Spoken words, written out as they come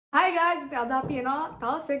Hi guys, ඉතින් අද අපි එනවා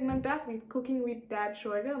තව segment එකක් with cooking with dad show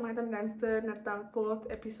එක. මම හිතන්නේ දැන් third නැත්නම් fourth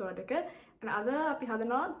episode එක. අද අපි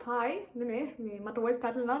හදනවා Thai නෙමෙයි මේ මට voice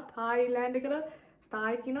පැටලෙනවා Thailand එකට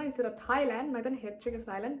Thai කියනවා ඉස්සර Thailand මම හිතන්නේ H එක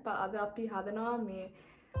silent. අද අපි හදනවා මේ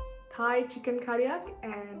Thai chicken curry එකක්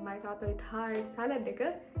and මම කාතේ Thai salad එක.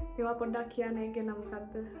 ඒවා පොඩ්ඩක් කියන්න ඒකේ නම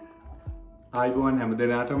මොකද්ද? ආයිබෝන් හැම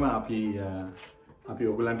දෙනාටම අපි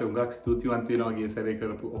ඔයගලන්ට උගක් ස්තුතිවන්ත වෙනවා ගිය සැරේ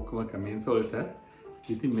කරපු ඔක්කොම කමෙන්ට්ස් වලට.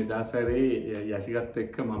 ඉතින් මෙදා සැරේ යශිගත්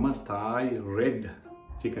එක්ක මම Thai red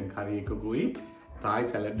chicken curry එකකුයි Thai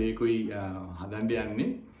salad එකකුයි හදන්න යන්නේ.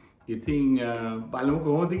 ඉතින් බලමු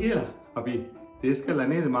කොහොමද කියලා. අපි ටේස්ට් කරලා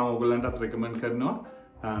නේද? මම ඔයගලන්ටත් රෙකමන්ඩ් කරනවා.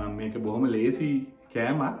 මේක බොහොම ලේසි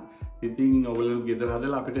කෑමක්. ඉතින් ඔයගලෝ ගෙදර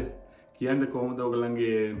හදලා අපිට කියන්න කොහොමද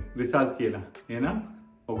ඔයගලන්ගේ රිසල්ට්ස් කියලා. එහෙනම්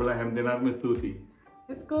ඔයගොල්ලෝ හැම දෙනාටම ස්තුතියි.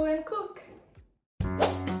 Let's go and cook.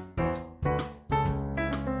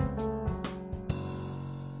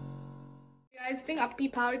 Guys, I think අපි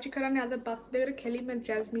පාවිච්චි කරන්නේ අද බත් දෙකට කෙලින්ම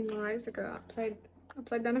jasmine rice එක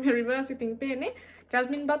upside down මේ reverse ඉතින් පේන්නේ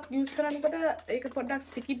jasmine බත් use කරනකොට ඒක පොඩ්ඩක්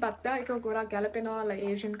sticky බත් ඒක ගොඩක් ගැලපෙනවා like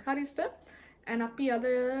Asian curries ට and අපි අද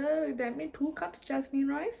දැම්මේ 2 cups jasmine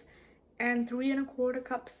rice and 3.25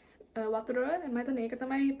 cups වතුර and මම හිතන්නේ ඒක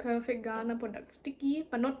තමයි perfect ගාන පොඩ්ඩක් sticky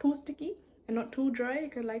but not too sticky and not too dry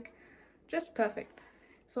ඒක like just perfect.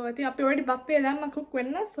 So ඉතින් අපි already බත් පේ දැම්ම cook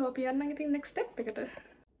වෙන්න so අපි යන්න ඉතින් next step එකට.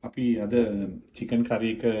 අපි අද චිකන් කරි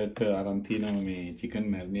එකට අරන් තියෙනවා මේ චිකන්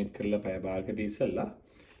මැරිනේට් කරලා පැය භාගයකට ඉස්සෙල්ලා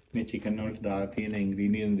මේ චිකන් වලට දාලා තියෙන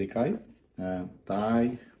ඉන්ග්‍රීඩියන්ට් දෙකයි Thai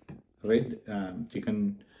red chicken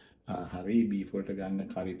හරි beef වලට ගන්න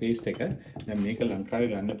curry paste එක. දැන් මේක ලංකාවේ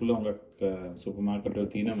ගන්න පුළුවන් සුපර් මාකට් වල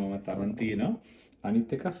තියෙනවා මම තරම් තියෙනවා.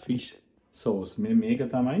 අනිත් එක fish sauce මේක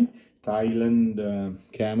තමයි Thailand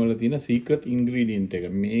කෑම වල තියෙන secret ingredient එක.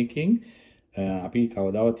 මේකෙන් අපි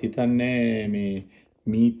කවදාවත් හිතන්නේ මේ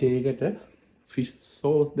මීට් එකකට ෆිෂ්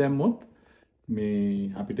සෝස් දැම්මොත් මේ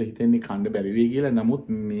අපිට හිතෙන්නේ කන්න බැරි වෙයි කියලා. නමුත්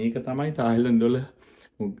මේක තමයි තායිලන්ඩ් වල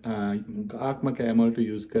ආත්ම කෑම වලට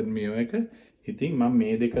යූස් කරන මේව එක. ඉතින් මම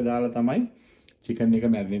මේ දෙක දාලා තමයි චිකන් එක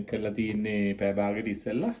මැරිනේට් කරලා තියන්නේ පැය භාගයකට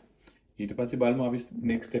ඉස්සෙල්ලා. ඊට පස්සේ බලමු අපි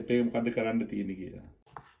next step එක මොකද්ද කරන්න තියෙන්නේ කියලා.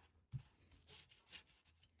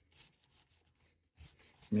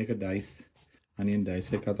 මේක dice onion dice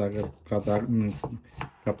එක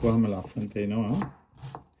කපුවාම ලස්සනට එනවා.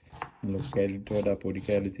 ලොකු කැලිට වඩා පොඩි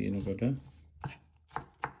කැලි තියෙනකොට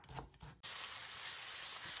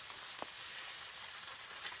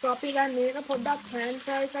so අපි දැන් මේක පොඩ්ඩක් pan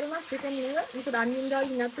fry කරනවා chicken එක ඒක onion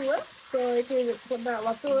දාලා නැතුව so ඒකේ පොඩ්ඩක්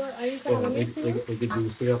වතුර අයින් කරනවා ඒක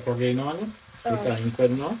ජූස් එකක් වගේ එනවනේ ඒක අයින්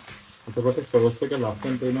කරනවා එතකොට සෝස් එක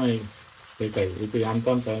ලස්සනට එනවා ඒකයි ඒක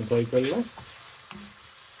යන්තම් pan fry කරලා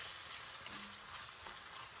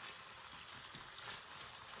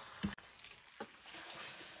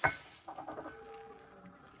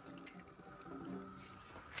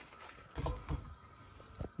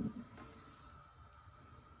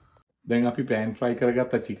දැන් අපි pan fry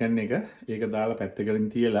කරගත්ත chicken එක ඒක දාලා පැත්තකින්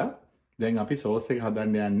තියලා දැන් අපි sauce එක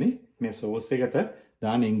හදන්න යන්නේ මේ sauce එකට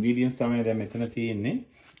දාන ingredients තමයි දැන් මෙතන තියෙන්නේ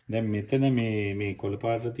දැන් මෙතන මේ කොළ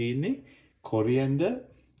පාට තියෙන්නේ coriander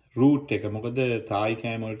root එක මොකද Thai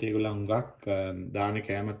කෑම වලට ඒගොල්ලෝ හුඟක් දාන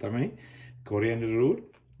කෑම තමයි coriander root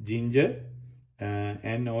ginger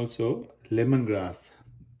and also lemongrass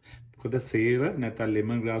මොකද සේර නැත්නම්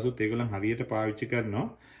lemongrass උත් ඒගොල්ලන් හරියට පාවිච්චි කරනවා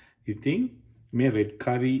ඉතින් මේ red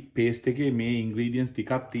curry paste එකේ මේ ingredients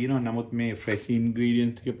ටිකක් තියෙනවා නමුත් මේ fresh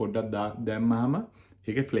ingredients ටික පොඩ්ඩක් දැම්මහම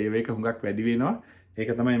ඒකේ flavor එක හුඟක් වැඩි වෙනවා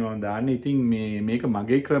ඒක තමයි මම දාන්නේ ඉතින් මේක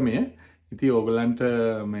මගේ ක්‍රමය ඉතින් ඕගලන්ට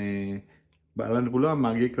මේ බලන්න පුළුවන්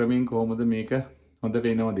මගේ ක්‍රමයෙන් කොහොමද මේක හොඳට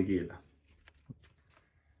එනවද කියලා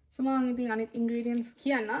so මම ඉතින් අනිත් ingredients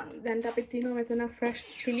කියන්න දැන් අපිට තියෙනවා මෙතන fresh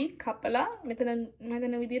chili කපලා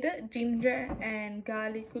මෙතන විදිහට ginger and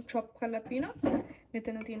garlic chop කරලා තියෙනවා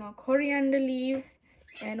මෙතන තියෙනවා coriander leaves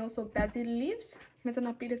and also basil leaves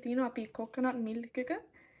මෙතන අපිට තියෙනවා අපි coconut milk එක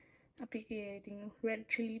අපිගේ ඉතින් red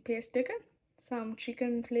chili paste එක some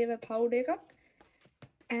chicken flavor powder එකක්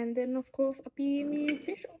and then of course අපි මේ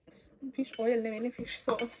fish oil නෙවෙයි fish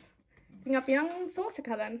sauce ඉතින් අපි යන් sauce එක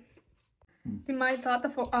හදන්න ඉතින් මම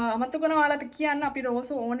තාත්තා අමතක වුණා ඔයාලට කියන්න අපිට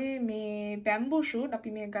ඕසෝ ඕනේ මේ bamboo shoot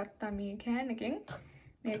අපි මේ ගත්තා මේ can එකෙන්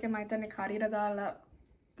මේක මම හිතන්නේ curryට දාලා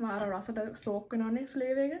මාර රසට ස්ටෝක් වෙනවනේ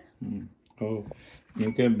ෆ්ලේවර් එක. ඔව්.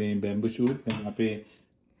 මේක මේ බැම්බු ෂූට් දැන් අපේ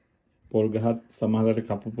පොල් ගහත් සමහරවිට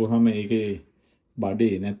කපපුවාම ඒකේ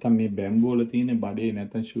බඩේ නැත්තම් මේ බැම්බු වල තියෙන බඩේ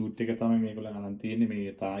නැත්තම් ෂූට් එක තමයි මේගොල්ලන් අරන් තියෙන්නේ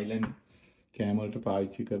මේ තායිලන්ඩ් කෑම වලට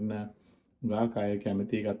පාවිච්චි කරන ගාක අය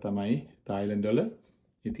කැමති එකක් තමයි තායිලන්ඩ් වල.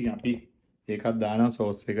 ඉතින් අපි ඒකත් දානවා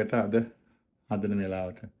සෝස් එකට අද හදන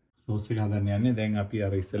වෙලාවට. සෝස් එක හදන්න යන්නේ. දැන් අපි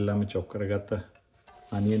අර ඉස්සෙල්ලාම චොප් කරගත්ත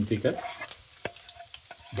අනියන් ටික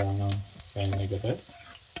දානවා පෑන් එකට.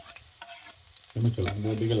 එම චොප්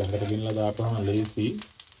බෝඩ් එක ළඟට ගෙනලා දාපුවම ලේසි.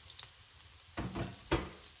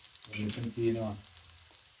 මෙතන තියෙනවා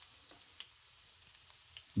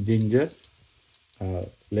ginger,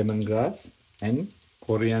 lemongrass and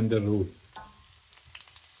coriander root.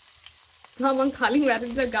 මම කලින්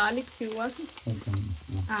වැරදිලා garlic කිව්වා. Okay.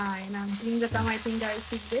 එනම් ginger තමයි තින්දා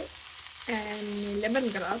ඉතිද්දේ. and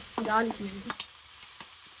lemongrass garlic නෙමෙයි.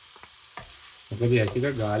 මොකද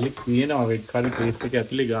ඇත්තට garlic තියෙනවා red curry paste එක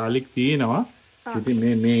ඇතුලේ garlic තියෙනවා. ඉතින්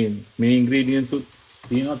මේ ingredients උත්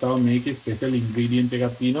තියෙනවා. තව මේකේ special ingredient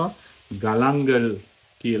එකක් තියෙනවා ගලංගල්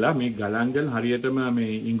කියලා. මේ ගලංගල් හරියටම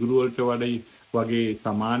මේ ඉඟුරු වලට වගේ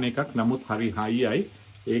සමාන එකක්. නමුත් හරි හයියි.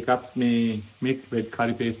 ඒකත් මේ red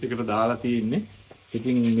curry paste එකට දාලා තියෙන්නේ.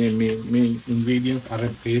 ඉතින් මේ ingredients අර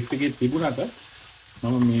paste එකේ තිබුණාට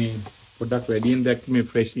මම මේ පොඩ්ඩක් වැඩියෙන් දැක්ක මේ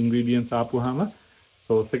fresh ingredients ආපුවාම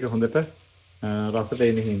sauce එක හොඳට රසට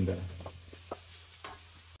එන හින්දා.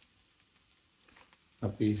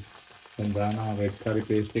 අපි දැන් දානවා red curry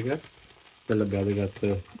paste එක. ඉතල බැදගත්ත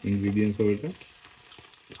ingredients වලට.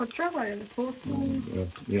 කොච්චර වගේ 4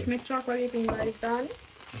 spoons මෙච්චර වගේ තින්දා ඉතාලි.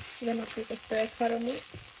 දැන් අපි ඒක ස්ප්‍රේ කරමු.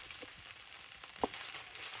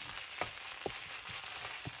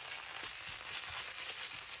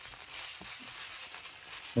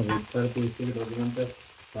 red curry paste එක දොඩගන්ට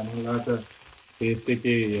සමහරවිට paste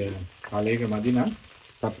එකේ කාලයක මදි නම්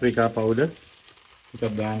paprika powder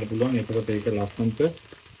එකක් දාන්න පුළුවන්. ඒකට ඒක ලස්සනට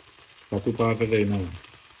රතු පාටට එනවා.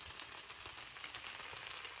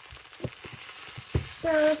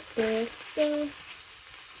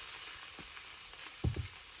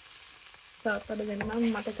 තාත්තට දෙන්නම්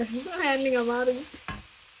මට කරන්න හැන්ඩින් අමාරුයි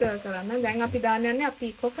කරන්න. දැන් අපි දාන්න යන්නේ අපි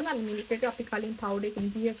කොකනට් මිල්ක් එක අපි කලින් පවුඩර් එකකින්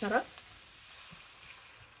දිය කරා.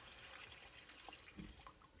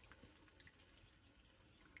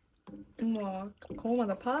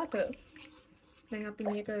 කොහොමද පාට? දැන් අපි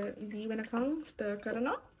මේක දී වෙනකන් ස්ටර්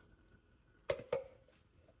කරනවා.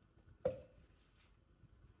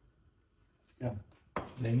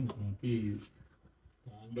 දැන් අපි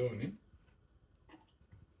දාන්න ඕනේ.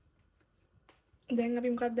 දැන් අපි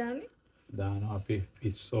මොකක්ද දාන්නේ? දානවා අපි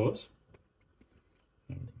fish sauce.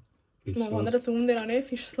 මම හොඳට zoom දෙනවා නේ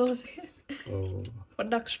fish sauce එක. ඔව්.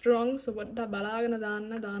 පොඩ්ඩක් strong so පොඩ්ඩක් බලාගෙන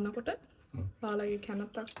දානකොට ඔයාලගේ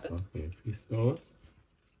කැමැත්තට. Okay, fish sauce.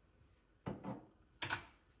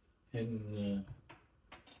 And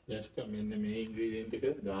Jessica මෙන්න මේ ingredient එක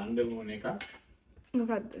දාන්න ඕන එක.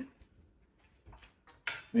 මොකද්ද?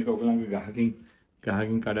 මේක ඔයගලන්ගේ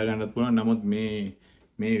ගහකින් කඩ ගන්නත් පුළුවන්. නමුත්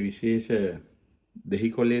මේ විශේෂ දෙහි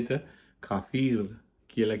කොලේට කෆීර්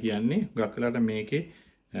කියලා කියන්නේ. ගොඩක් වෙලාට මේකේ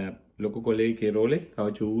ලොකු කොලේ කෙරෝලේ තව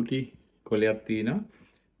චූටි කොලයක් තියෙනවා.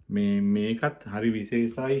 මේකත් හරි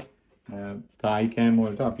විශේෂයි. තායි කෑම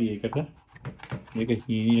වලට අපි ඒකට මේක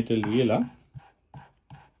හීනියට ලියලා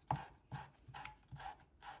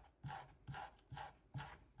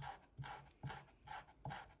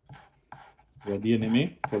වැඩි නෙමෙයි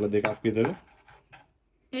කොළ දෙකක් විතර.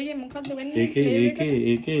 ඒකේ මොකද්ද වෙන්නේ?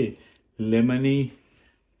 ඒකේ lemony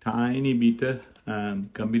tiny bitter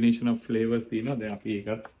combination of flavors තියෙනවා. දැන් අපි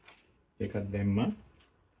ඒකත් දැම්මා.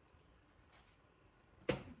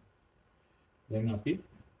 දැන් අපි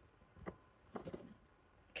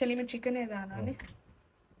කෙලිම chicken එක දානවානේ.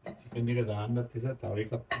 chicken එක දාන්නත් ඉතින් තව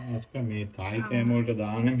එකක් තමයි මේ තායි කෑම වලට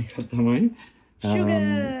දාන එක තමයි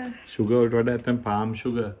sugar වලට වඩා නැත්නම් palm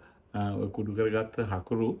sugar කුඩු කරගත්ත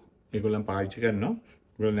හකුරු ඒගොල්ලන් පාවිච්චි කරනවා.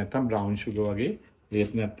 ඒගොල්ලන් නැත්නම් brown sugar වගේ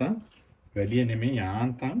ඒත් නැත්නම් වැඩි නෙමෙයි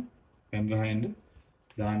යාන්තම් පැන් රහින්ද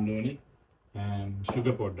දාන්න ඕනේ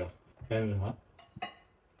sugar පොඩ්ඩක් පැන් රහ.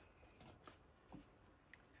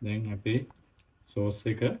 දැන් අපේ sauce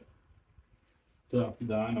එක අපි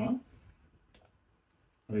දානවා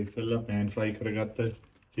අර ඉස්සෙල්ලා pan fry කරගත්ත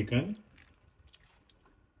chicken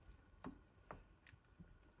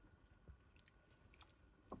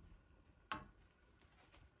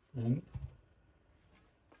and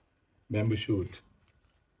bamboo shoot.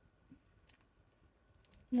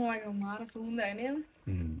 මොකද මාර සුන්දරයි නේද?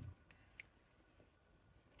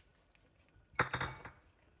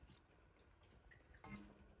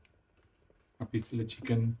 අපි ඉස්සෙල්ලා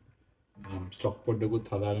chicken stock පොඩ්ඩකුත්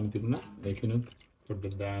හදාගෙන තිබුණා. ඒකිනුත්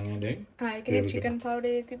පොඩ්ඩක් දානවා දැන්. ඒකේ chicken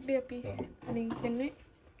powder එක තිබ්බේ අපි අනින් කියන්නේ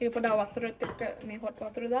ඒක පොඩ්ඩක් වතුරත් එක්ක මේ hot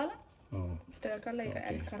වතුර දාලා ඔව් ස්ටර් කරලා ඒක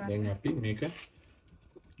ඇඩ් කරන්න. දැන් අපි මේක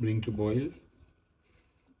bring to boil.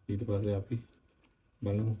 ඊට පස්සේ අපි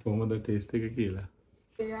බලමු කොහොමද ටේස්ට් එක කියලා.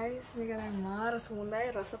 guys මේක දැන් මාර සුන්දරයි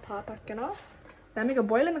රස පාටක් එනවා. දැන් මේක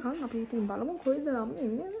boil වෙනකන් අපි ඉතින් බලමු කොයිද යන්නේ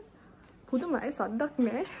ඉන්නේ. පුදුමයි සද්දක්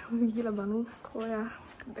නෑ. ගිහලා බලමු කොයා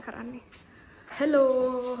මොකද කරන්නේ.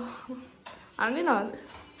 හෙලෝ. අන්දිනාද?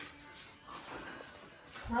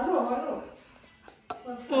 Hello hello.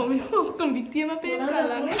 මම ඔක්කොම පිටියම පේන්න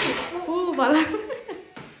ගලන්නේ. ඌ බලන්න.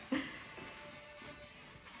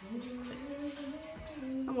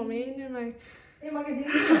 මම ඉන්නේ මම. ඒ මගේ දින.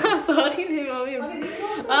 සෝරි නේ මම.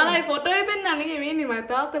 ආයි ෆොටෝ එක පෙන්නන්නේ මේ ඉන්නේ මම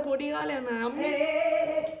තාත්තා පොඩි කාලේ යන අම්මේ.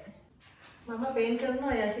 මම පේන්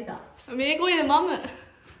කරනවා යශිකා. මේ කොයිද මම?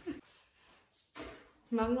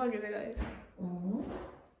 මං වගේද guys.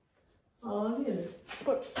 ආවද?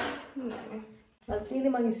 පොත්. නෑ.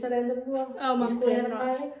 අල්පීනේ මං ඉස්සර ඇඳපුවා. මම ඉස්කෝලේ යන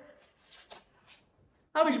කාලේ.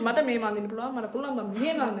 අවිෂ් මට මේ මන්දින්න පුළුවන් මට පුළුවන් මම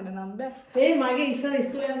මෙහෙම මන්දින්න නම් බෑ. ඒ මගේ ඉස්සර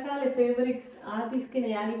ඉස්කෝලේ යන කාලේ ෆේවරිට් ආටිස්ට්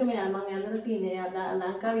කෙනෙක් යානික මම ඇඳලා තියෙන්නේ. එයා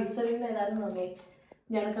ලංකාවේ ඉස්සර ඉන්න දන්නවා මේ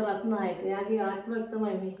ජනක රත්නායක. එයාගේ ආර්ට් වර්ක්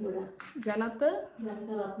තමයි මේ ගොඩක්. ජනත ජනක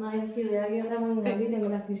රත්නායක කියලා එයාගේ තමයි මම ඇඳින්නේ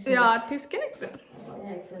ගොඩක් ඉස්සර. ඒ ආටිස්ට් කෙනෙක්ද?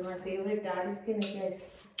 Yeah, it's my favorite artist කෙනෙක් guys.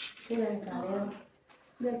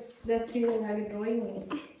 That's his drawing.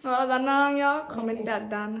 ඔයාලා දන්නා නම් යා කමෙන්ට් එකක්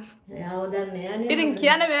දාන්න. එයාව දන්නේ නැහැ ඉතින්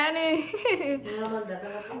කියන්න බෑනේ. එයාව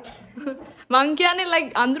දන්නවා. මං කියන්නේ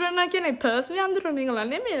like අඳුරන කියන්නේ personally අඳුරන එක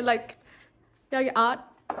නෙමෙයි like යාගේ art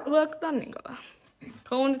work දන්න එක.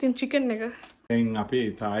 කොහොමද ඉතින් chicken එක? දැන් අපේ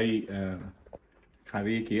තායි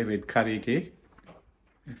කරි එකේ රෙඩ් කරි එකේ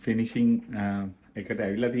ෆිනිෂිං එකට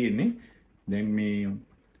ඇවිල්ලා තියෙන්නේ. දැන් මේ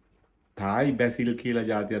තායි බැසිල් කියලා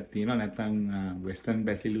જાතියක් තියෙනවා නැත්නම් වෙස්ටර්න්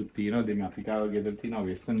බැසිලුත් තියෙනවා. දෙමි අප්‍රිකාව ගෙදර තියෙනවා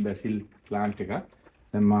වෙස්ටර්න් බැසිල් ප්ලාන්ට් එකක්.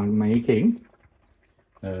 දැන් මම මේකෙන්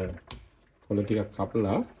කොළ ටිකක්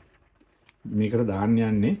කපලා මේකට දාන්න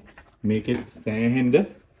යන්නේ. මේකේ සෑහෙන්න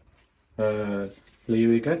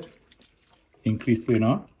ෆ්ලේවර් එක ඉන්ක්‍රීස්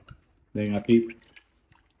වෙනවා. දැන් අපි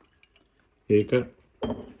ඒක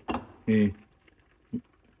මේ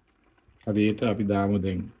හරියට අපි දාමු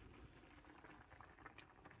දැන්.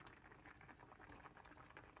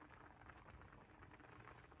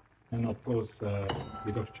 And of course, a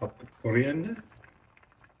bit of chopped coriander.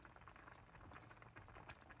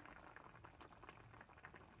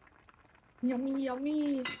 Yummy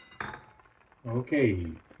yummy. Okay,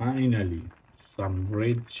 finally, some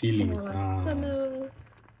red chilies. Hello.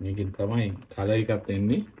 මේකෙන් තමයි කලර් එකක්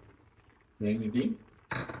එන්නේ. දැන් ඉතින්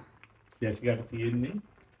යස්ගට තියෙන්නේ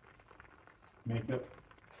මේක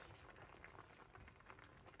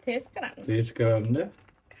ටේස්ට් කරන්න. ටේස්ට් කරන්න.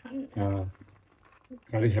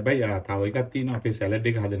 හරි හැබැයි තව එකක් තියෙනවා අපේ සැලඩ්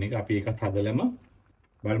එක හදන එක. අපි ඒකත් හදලම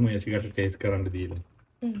බලමු යසිකට ටේස්ට් කරන්න දීලා.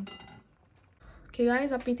 Okay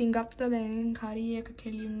guys අපි ඉතින් ගත්තා දැන් curry එක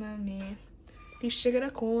කෙලින්ම මේ dish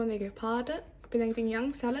එකට කොහොමද ඒකේ පාට අපි දැන් ඉතින් යන්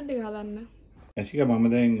සැලඩ් එක හදන්න. යසික මම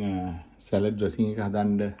දැන් සැලඩ් ඩ්‍රෙසින් එක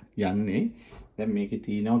හදන්න යන්නේ. දැන් මේකේ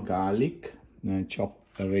තියෙනවා garlic, chopped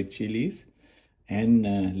red chilies and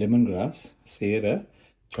lemongrass Sera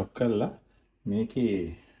chop කරලා මේකේ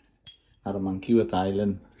අර මං කිව්ව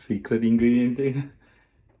Thailand secret ingredient එක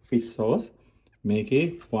fish sauce. මේකේ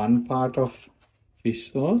 1 part of fish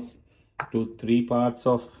sauce to 3 parts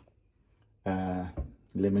of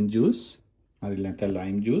lemon juice හරි නැත්නම්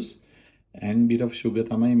lime juice and bit of sugar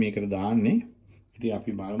තමයි මේකට දාන්නේ. ඉතින්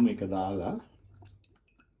අපි බලමු ඒක දාලා.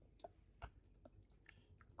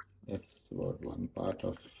 That's about 1 part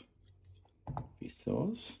of fish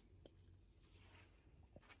sauce.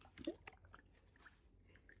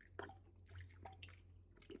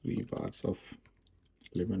 Three parts of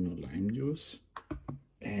lemon or lime juice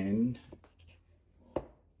and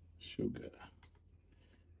sugar.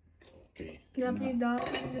 Okay. අපි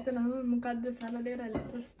දාලා මෙතන මොකද්ද සැලඩ් එකට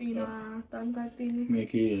lettuce තියෙනවා තම්කක් තියෙන්නේ.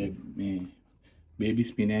 මේකේ මේ baby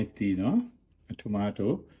spinach තියෙනවා, tomato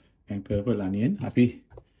and purple onion. අපි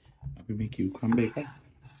මේ cucumber එකක්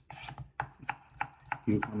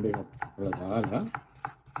දාලා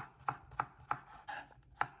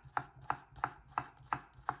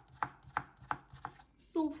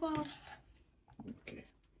So fast. okay.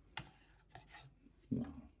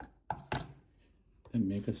 Now then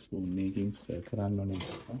make a spoon making stir කරන්න ඕනේ.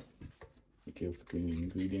 ඒකේ ඔක්කොම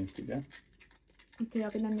ingredients ටික. Okay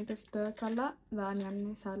අපි දැන් මේක stir කරලා දාන්න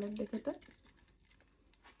යන්නේ සැලඩ් එකට.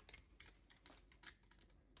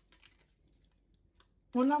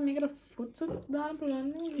 මොනවා මේකට fruits දාන්න පුළුවන්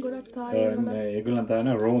නේ ගොඩක් Thai වල. ඒගොල්ලන් දාන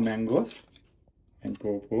raw mangoes and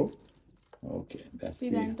pawpaw. Okay, that's අපි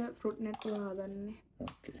දැන්ට fruit නැතුව හදන්නේ.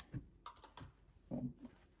 okay.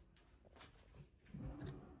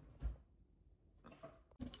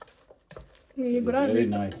 මේ Very ගොඩක්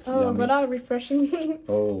nice. ඔව් ගොඩක් refreshing.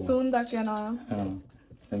 Oh. සුන්දක් යනවා.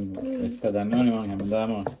 දැන් ඒක දන්නවනේ මම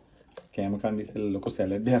හැමදාම කෑම කන්න ඉස්සෙල්ලා ලොකු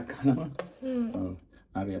සැලඩ් එකක් කනවා. ඔව්.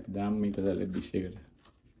 හරි අපි දාමු මේක සැලඩ් ඩිෂ් එකට.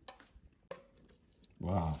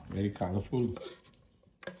 Wow, very colorful.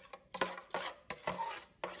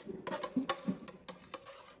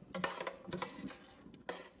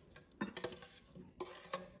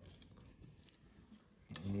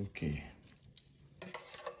 Okay.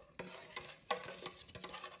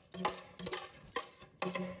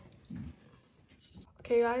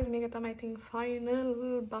 Okay guys, මේක තමයි ඉතින් final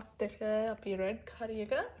බත් එක අපි red curry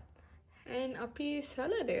එක and අපි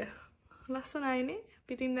salad එක. ලස්සනයිනේ.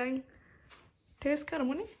 අපි ඉතින් දැන් taste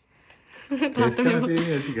කරමුනේ. Taste කරන්න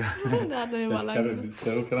තියෙන්නේ ඇසිකා. තාත්තා මේ බලන්න.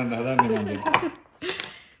 serve කරන්න හදන්නේ මම දැන්.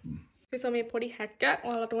 So මේ පොඩි hack එක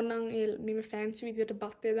ඔයාලට ඕන නම් මේ fancy විදියට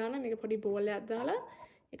බත් එක දාන්න මේක පොඩි bowl එකක් දාලා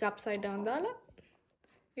ඒක upside down දාලා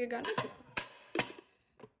ඒක ගන්න.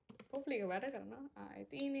 hopefully ඒක වැඩ කරනවා.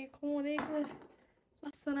 ඉතින් මේ කොහොමද ඒක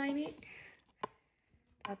ලස්සනයිනේ.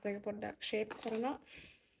 තාත්තා ඒක පොඩ්ඩක් shape කරනවා.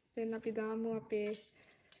 then අපි දාමු අපේ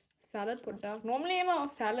salad පොඩ්ඩක්. normally එම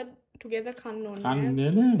salad together කන්න ඕනේ. කන්නේ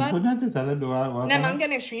නෑ මොකද නැත්තේ salad නෑ මං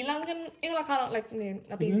කියන්නේ ශ්‍රී ලංකන් ඒගොල්ලෝ කන like මේ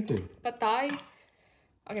අපි but Thai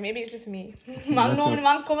okay maybe it's just me මං normally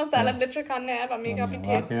මං කොහොම salad දෙච්ච කන්නේ නෑ but මේක අපි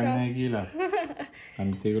taste කරන්නේ කියලා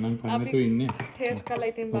අනිත් ඒගොල්ලන් කන්න තු ඉන්නේ taste කරලා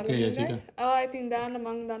ඉතින් බලමු Okay, Yashika. ඉතින් දාන්න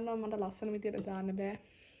මං දන්නවා මට ලස්සන විදියට දාන්න බෑ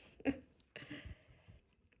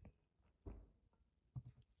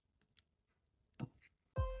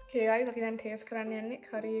okay guys අපි දැන් taste කරන්න යන්නේ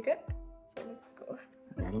curry එක so let's go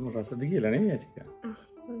බලමු රසද කියලා නේ ඇසිකා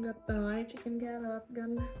මම ගත්තා chicken ගාලවත්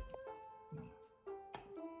ගන්න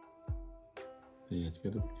ඒ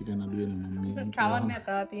ඇසිකට chicken අඩු වෙනවා මම මේක කවන්නේ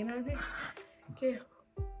තා තියෙනවානේ okay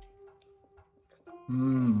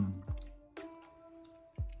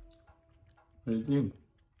very good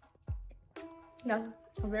yeah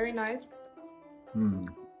very nice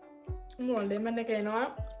lemon එක එනවා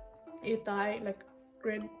ඒ Thai like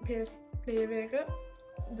red paste flavor එක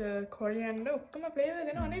the coriander ඔක්කොම flavor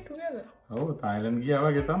දෙනවා නේ together ඔව් තායිලන්ඩ් ගියා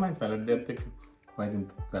වගේ තමයි salad එකත් එක්ක වයින්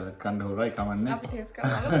salad කන්න හොරයි කමන්නේ අපි taste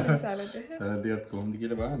කරලා salad එක salad එකත් කොහොමද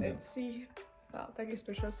කියලා බලන්න let's see තාත්තගේ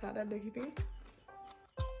special salad එක ඉතින්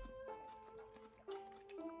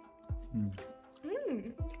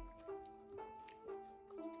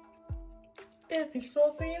ඒ fish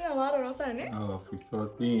sauce එකේ අමාරු රසනේ ඔව් fish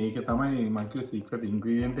sauce තියෙන ඒක තමයි මම කිව්ව secret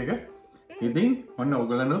ingredient එක ඉතින් ඔන්න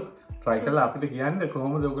ඔයගොල්ලන්ත් try කරලා අපිට කියන්න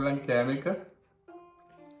කොහොමද ඔයගොල්ලන් කෑම එක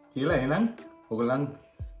කියලා එහෙනම් ඔයගොල්ලන්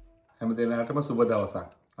හැම දිනකටම සුබ දවසක්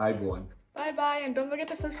ආයිබෝවන් bye bye and don't forget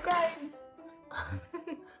to subscribe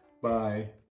bye